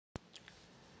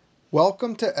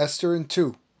Welcome to Esther in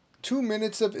 2. 2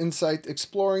 minutes of insight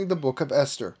exploring the book of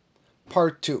Esther.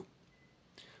 Part 2.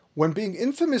 When being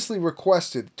infamously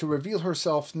requested to reveal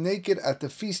herself naked at the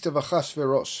feast of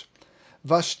Achashverosh,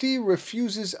 Vashti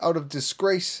refuses out of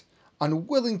disgrace,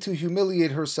 unwilling to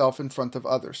humiliate herself in front of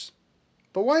others.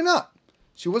 But why not?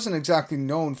 She wasn't exactly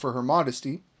known for her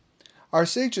modesty. Our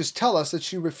sages tell us that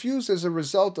she refused as a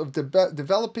result of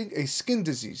developing a skin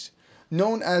disease,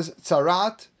 known as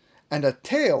tzarat, and a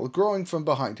tail growing from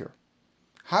behind her.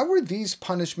 How were these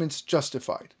punishments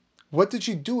justified? What did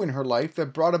she do in her life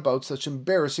that brought about such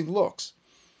embarrassing looks?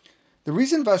 The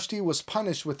reason Vashti was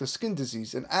punished with a skin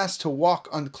disease and asked to walk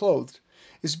unclothed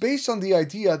is based on the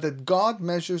idea that God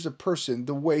measures a person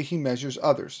the way he measures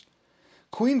others.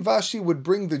 Queen Vashti would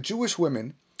bring the Jewish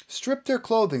women, strip their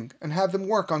clothing, and have them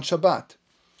work on Shabbat.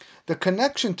 The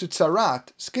connection to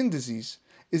tzarat, skin disease,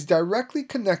 is directly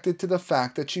connected to the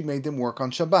fact that she made them work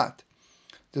on Shabbat.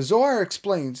 The Zohar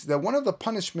explains that one of the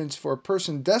punishments for a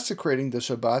person desecrating the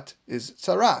Shabbat is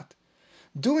tzarat.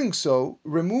 Doing so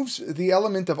removes the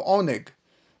element of oneg,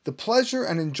 the pleasure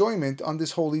and enjoyment on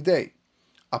this holy day.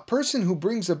 A person who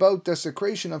brings about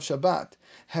desecration of Shabbat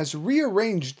has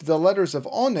rearranged the letters of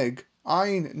oneg,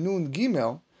 ayin, nun,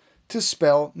 gimel, to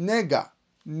spell nega,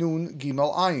 nun,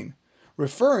 gimel, ayin,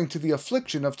 referring to the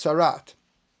affliction of tzarat.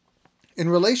 In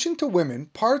relation to women,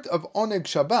 part of Oneg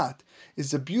Shabbat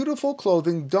is the beautiful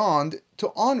clothing donned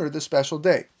to honor the special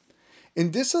day.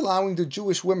 In disallowing the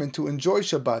Jewish women to enjoy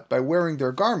Shabbat by wearing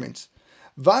their garments,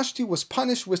 Vashti was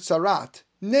punished with tzarat,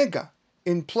 nega,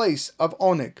 in place of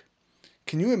Oneg.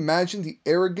 Can you imagine the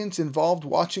arrogance involved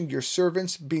watching your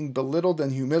servants being belittled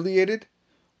and humiliated?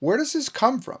 Where does this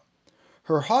come from?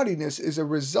 Her haughtiness is a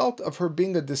result of her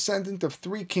being a descendant of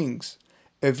 3 kings,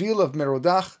 Evil of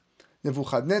Merodach,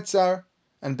 Nebuchadnezzar,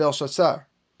 and Belshazzar.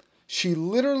 She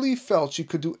literally felt she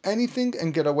could do anything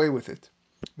and get away with it.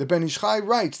 The Ben Ish Chai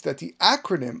writes that the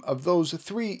acronym of those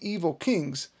 3 evil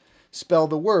kings spell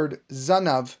the word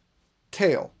Zanav,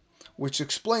 tail, which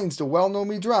explains the well-known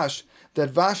midrash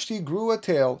that Vashti grew a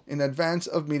tail in advance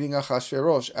of meeting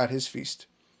Achashverosh at his feast.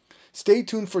 Stay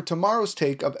tuned for tomorrow's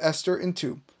take of Esther in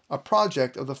 2, a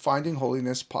project of the Finding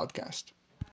Holiness podcast.